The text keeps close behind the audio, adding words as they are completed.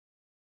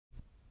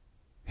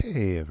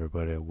Hey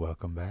everybody,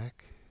 welcome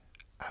back.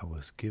 I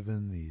was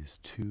given these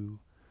two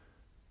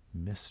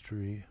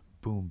mystery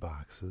boom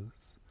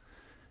boxes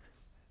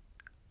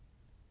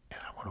and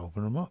I want to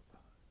open them up.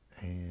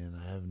 And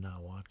I have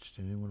not watched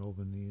anyone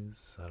open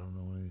these. I don't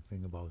know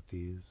anything about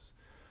these,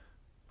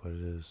 but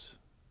it is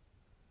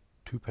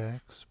 2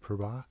 packs per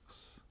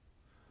box,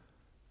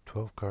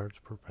 12 cards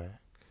per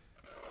pack.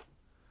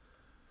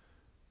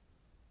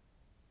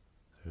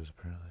 There's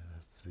apparently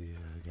that's the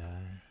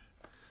guy.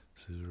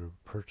 This is a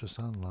purchase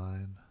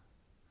online.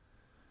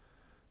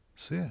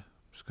 So yeah, I'm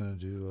just gonna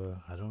do.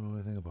 I don't know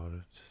anything about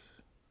it.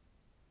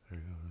 There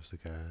you go. There's the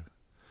guy.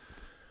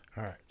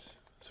 All right,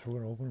 so we're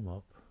gonna open them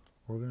up.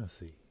 We're gonna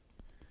see.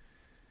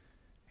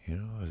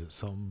 Is it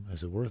something?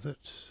 Is it worth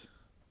it?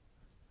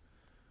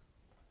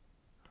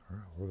 All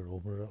right, we're gonna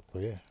open it up.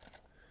 But yeah,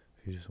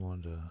 if you just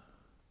wanted to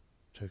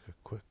take a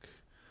quick,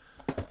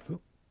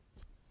 oop,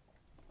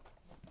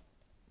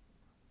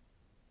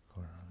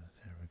 go around it.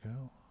 There we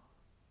go.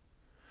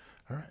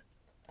 All right,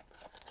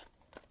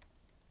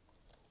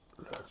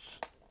 let's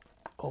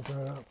open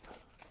it up.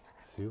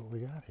 See what we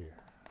got here.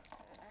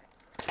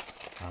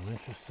 I'm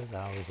interested.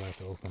 I always like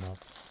to open up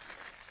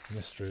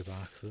mystery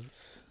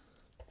boxes.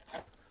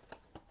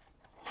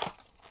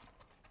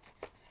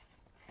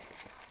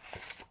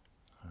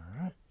 All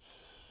right.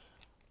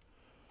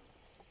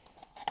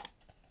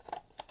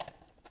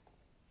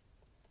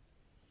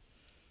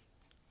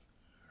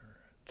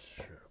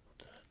 Sure about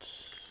that.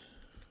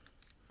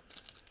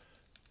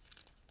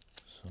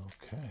 So,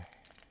 okay.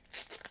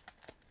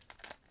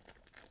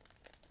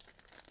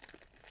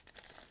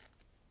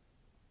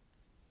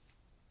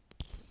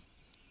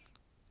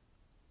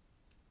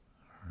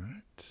 All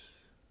right.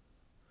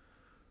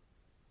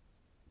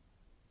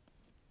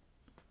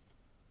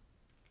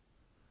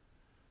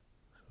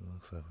 So it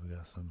looks like we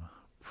got some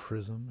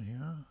prism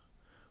here.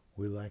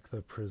 We like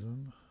the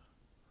prism.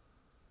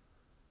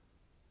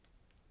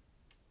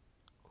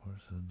 Of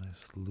course, a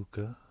nice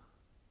Luca.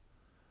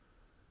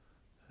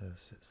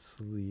 Has it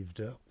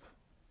sleeved up.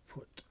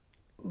 Put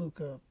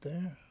Luca up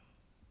there.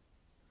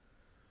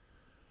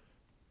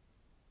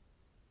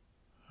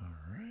 All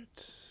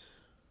right.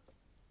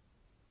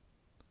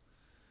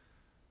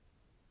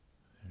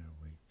 There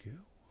we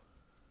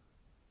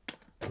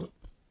go.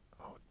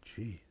 Oh,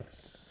 jeez.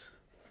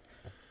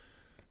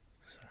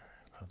 Sorry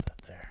about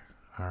that there.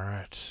 All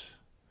right.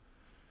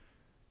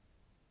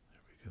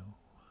 There we go.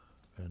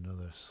 Got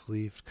another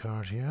sleeved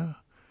card here.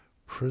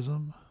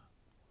 Prism.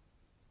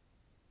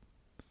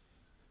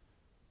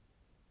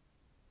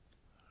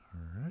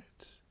 All right.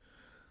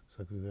 Looks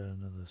like we got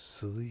another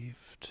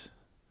sleeved.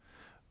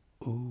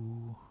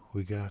 Ooh,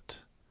 we got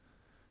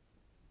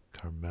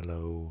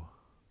Carmelo.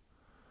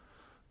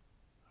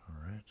 All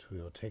right,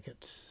 we'll take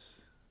it.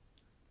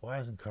 Why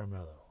isn't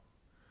Carmelo?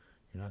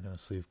 You're not going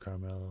to sleeve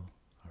Carmelo?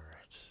 All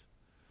right.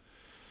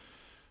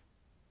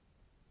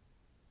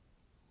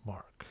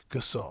 Marc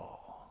Gasol.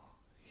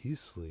 He's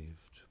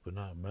sleeved, but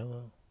not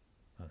Melo.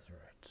 That's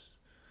right.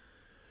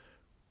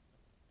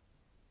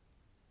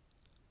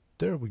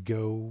 There we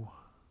go.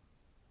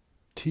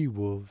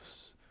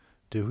 T-Wolves.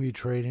 Did we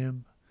trade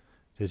him?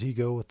 Did he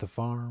go with the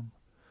farm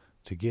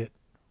to get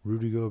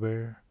Rudy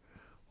Gobert?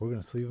 We're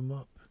going to sleeve him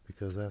up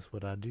because that's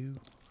what I do.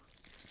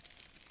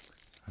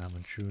 I'm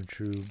a true and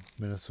true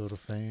Minnesota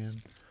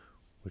fan,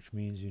 which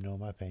means you know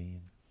my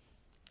pain.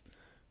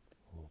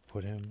 We'll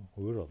put him,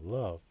 we would have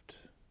loved,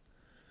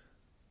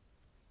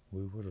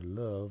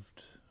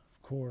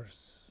 of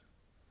course,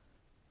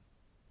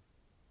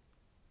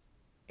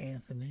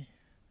 Anthony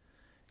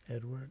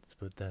Edwards,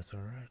 but that's all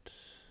right.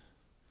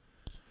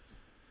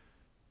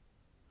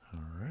 All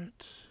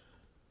right.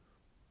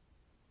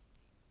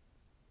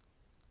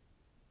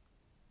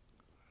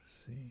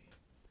 Let's see.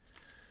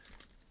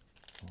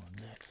 Our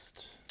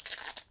next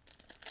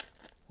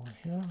one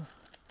here.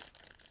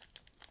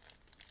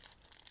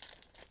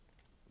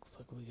 Looks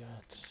like we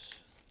got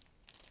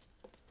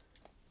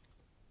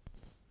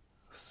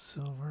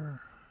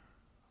silver.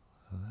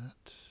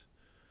 That.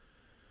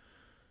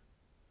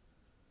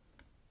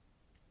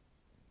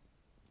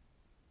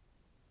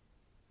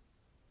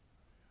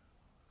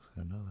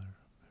 Another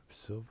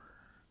silver.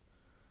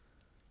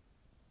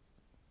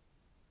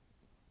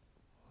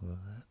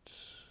 That.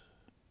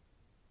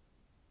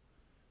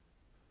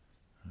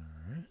 All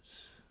right.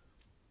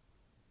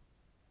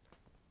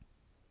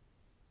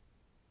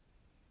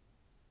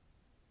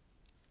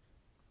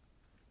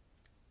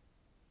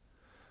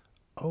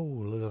 Oh,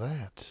 look at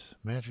that.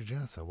 Magic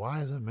Johnson.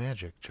 Why isn't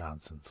Magic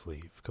Johnson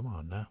sleeve? Come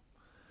on now.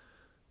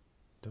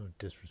 Don't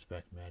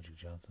disrespect Magic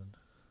Johnson.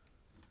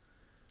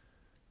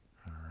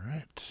 All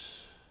right.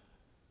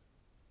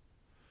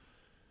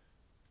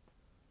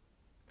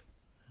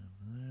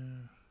 And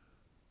there.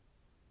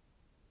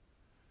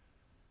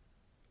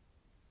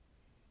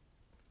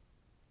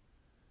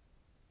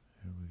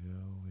 Here we go.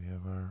 We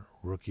have our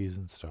rookies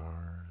and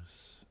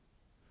stars.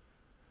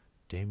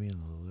 Damian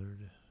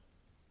Lillard.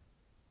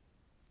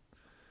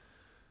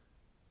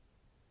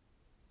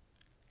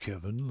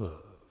 Kevin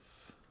Love.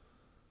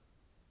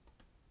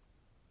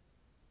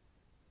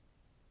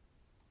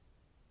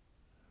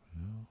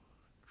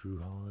 Drew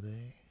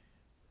Holiday.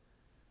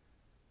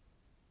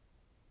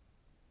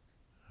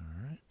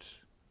 Alright.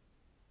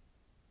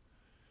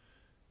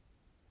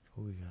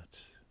 What we got?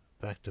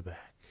 Back to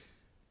back.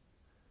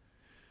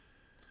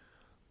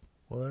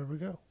 Well, there we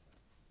go.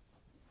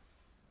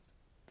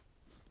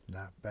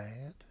 Not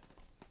bad.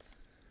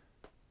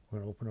 We're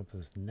going to open up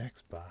this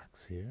next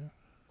box here.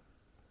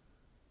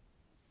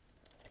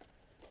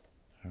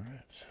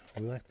 Alright.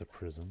 We like the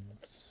prisms.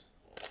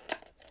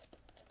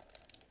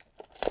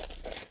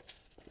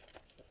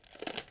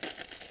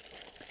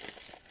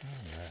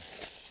 Alright.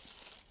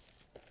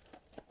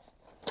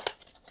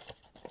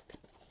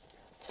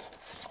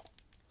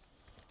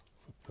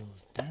 Flip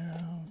those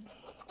down.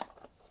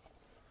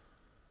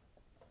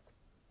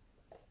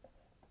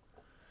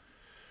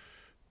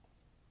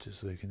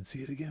 Just so you can see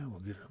it again, we'll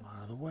get them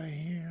out of the way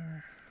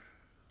here.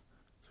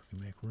 So we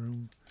can make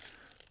room.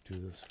 Do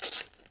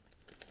this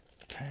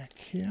pack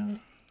here.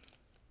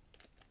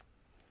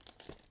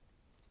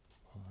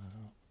 Pull that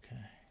up.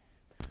 Okay.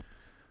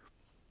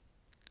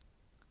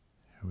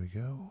 Here we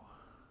go.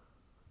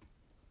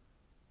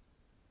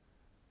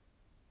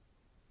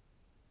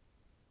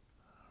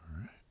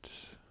 Alright.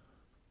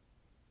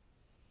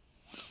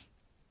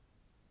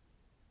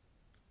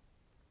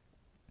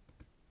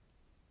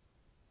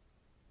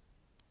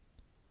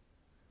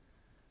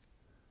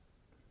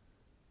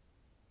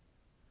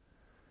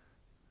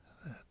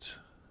 That.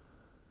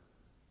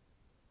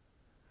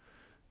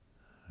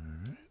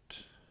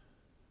 Alright.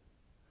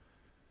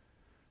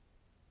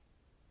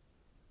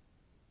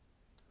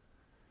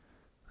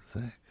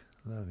 Zach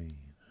Lavine.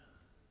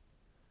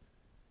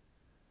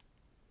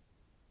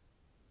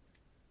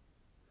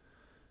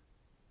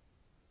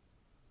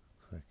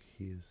 Looks like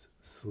he's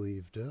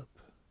sleeved up.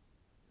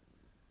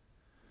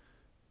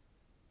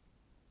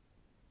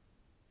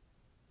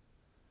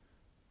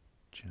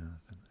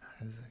 Jonathan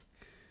Isaac.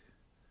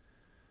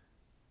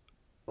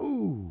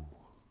 Ooh,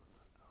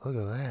 look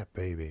at that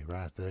baby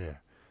right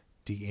there.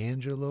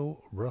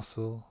 D'Angelo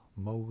Russell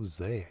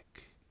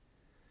Mosaic.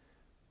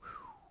 Whew.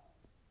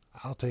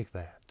 I'll take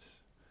that.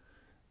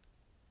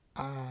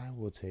 I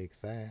will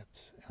take that.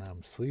 And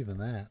I'm sleeving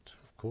that,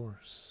 of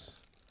course.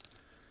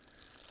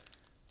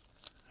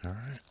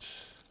 Alright.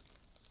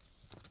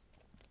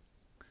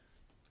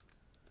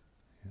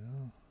 You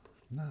know,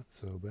 not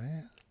so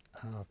bad.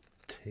 I'll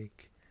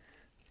take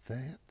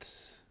that.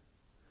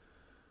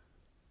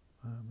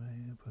 I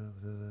may put up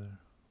there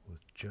with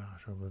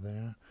Josh over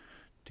there.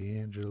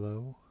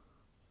 D'Angelo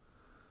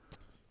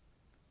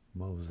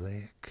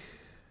Mosaic.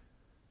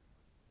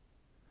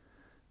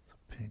 It's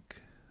a pink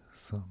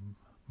some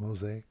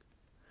mosaic.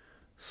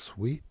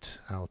 Sweet.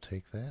 I'll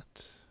take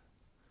that.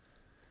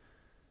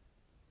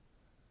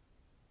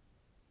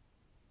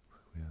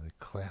 We have the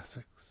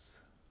classics.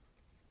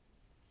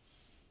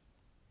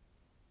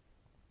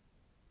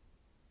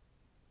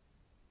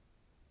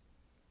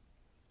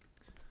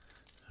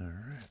 All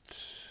right.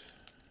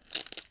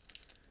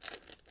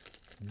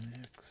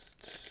 Next.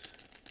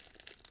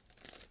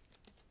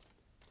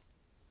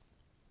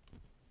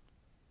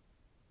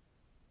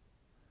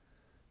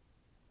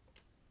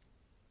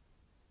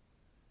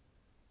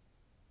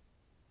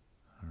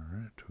 All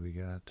right, we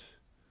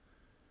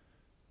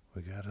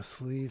got a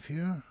sleeve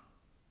here.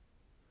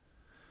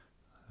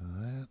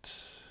 That.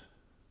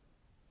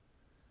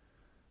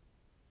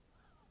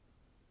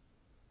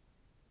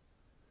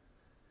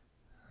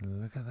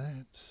 Look at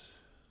that.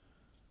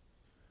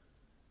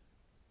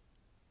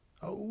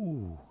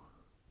 Oh,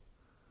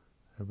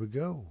 there we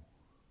go.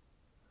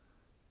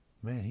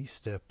 Man, he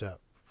stepped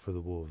up for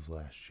the Wolves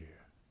last year.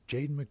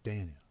 Jaden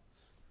McDaniels.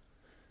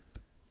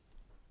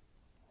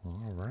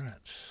 All right.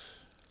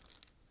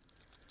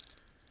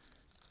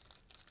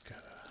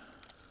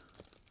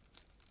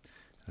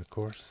 Of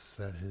course,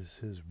 that is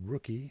his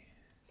rookie.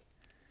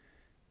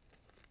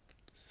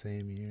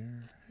 Same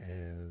year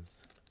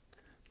as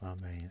my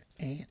man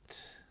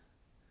Ant.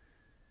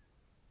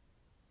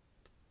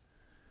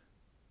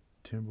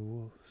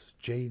 Timberwolves,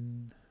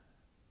 Jaden,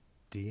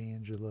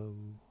 D'Angelo,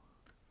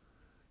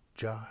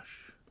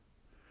 Josh.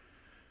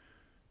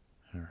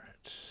 All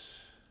right.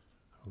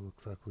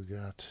 Looks like we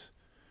got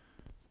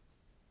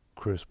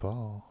Chris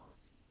Paul.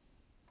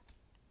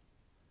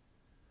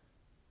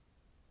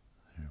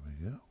 There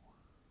we go.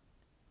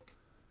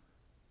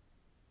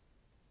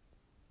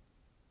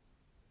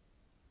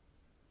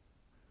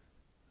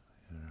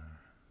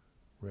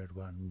 Red,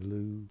 white, and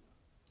blue.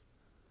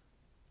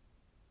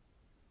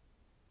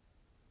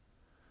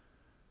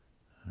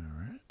 All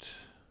right.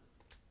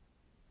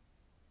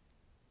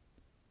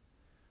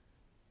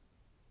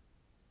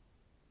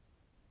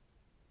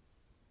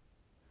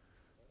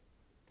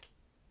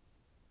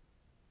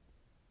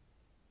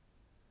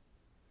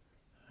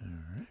 All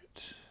right.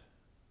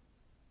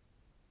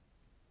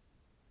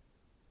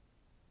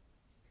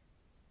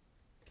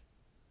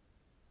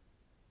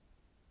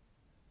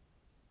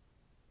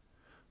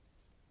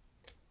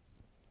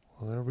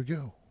 Well, there we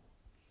go.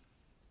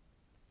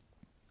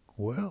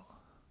 Well,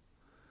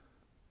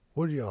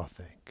 what do y'all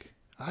think?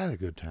 I had a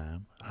good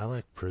time. I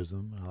like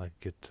Prism. I like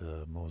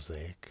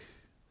Mosaic.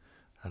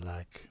 I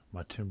like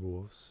my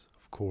Timberwolves,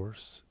 of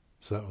course,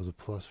 so that was a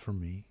plus for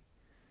me.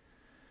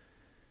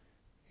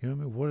 You know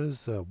what I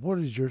mean? What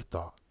is your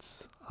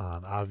thoughts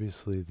on?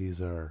 Obviously, these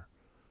are,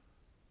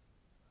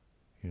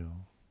 you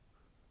know,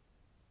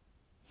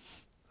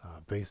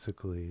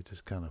 basically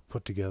just kind of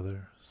put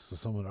together, so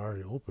someone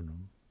already opened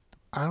them.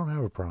 I don't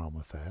have a problem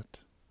with that.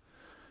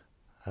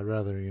 I'd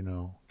rather,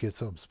 get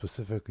something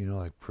specific,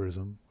 like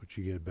Prism, which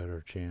you get a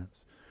better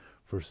chance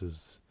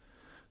versus.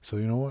 So,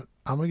 you know what?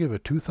 I'm going to give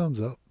it 2 thumbs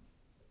up.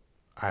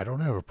 I don't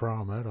have a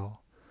problem at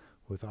all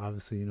with,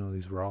 obviously,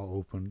 these were all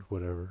opened,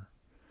 whatever,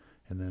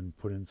 and then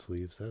put in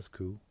sleeves. That's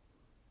cool.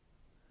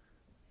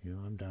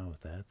 I'm down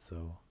with that.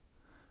 So,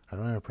 I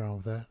don't have a problem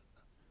with that.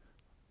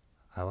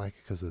 I like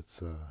it because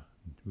it's,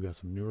 we got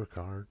some newer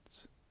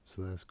cards,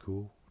 so that's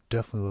cool.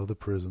 Definitely love the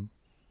Prism.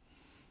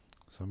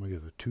 So I'm going to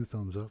give it 2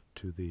 thumbs up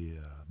to the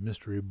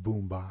mystery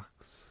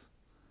boombox.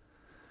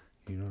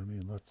 You know what I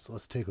mean?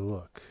 Let's take a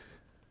look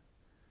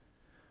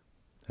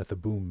at the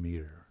boom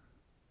meter.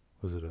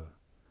 Was it a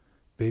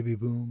baby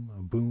boom,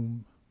 a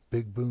boom,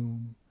 big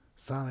boom,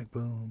 sonic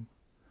boom,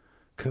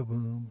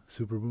 kaboom,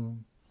 super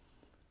boom?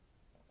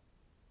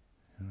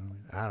 You know what I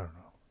mean? I don't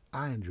know.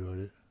 I enjoyed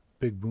it.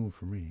 Big boom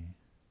for me.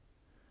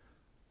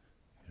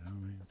 You know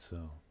what I mean?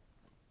 So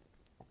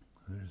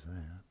there's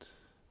that.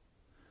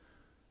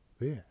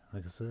 But yeah,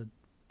 like I said,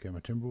 got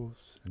my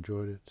Timberwolves,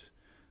 enjoyed it.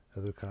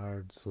 Other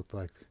cards looked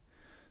like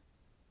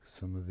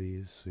some of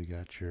these. So you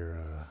got your,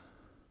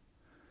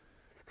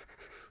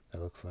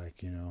 that looks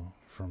like,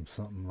 from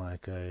something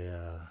like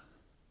a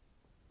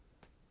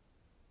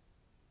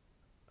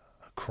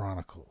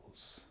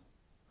Chronicles.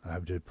 I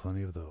did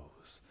plenty of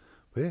those.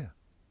 But yeah,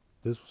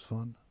 this was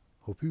fun.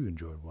 Hope you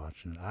enjoyed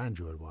watching it. I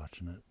enjoyed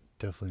watching it.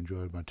 Definitely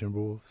enjoyed my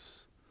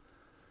Timberwolves.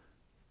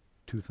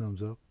 2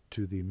 thumbs up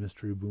to the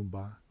mystery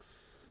boombox.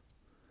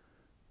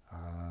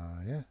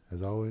 Yeah,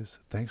 as always,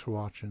 thanks for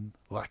watching.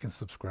 Like and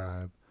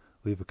subscribe.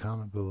 Leave a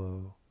comment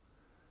below.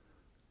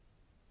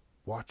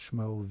 Watch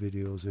my old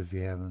videos if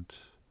you haven't.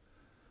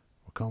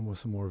 We'll come with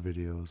some more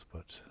videos,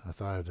 but I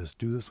thought I'd just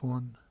do this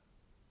one.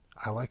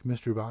 I like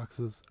mystery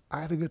boxes.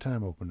 I had a good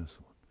time opening this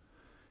one.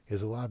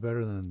 It's a lot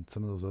better than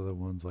some of those other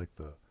ones, like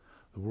the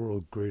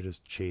world's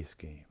greatest chase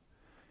game.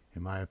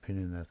 In my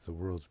opinion, that's the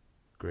world's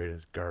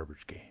greatest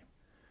garbage game.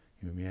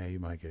 Yeah, you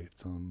might get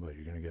some, but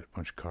you're going to get a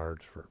bunch of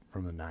cards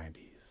from the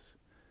 90s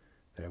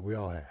that we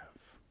all have.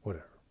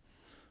 Whatever.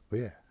 But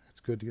yeah, it's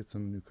good to get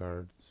some new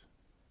cards.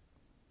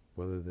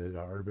 Whether they've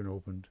already been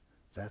opened,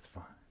 that's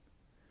fine.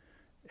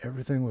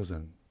 Everything was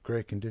in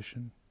great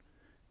condition.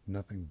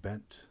 Nothing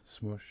bent,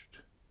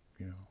 smushed,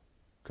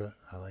 cut.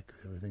 I like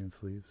everything in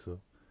sleeves, so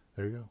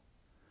there you go.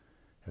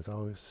 As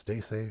always,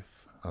 stay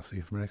safe. I'll see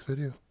you for my next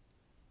video.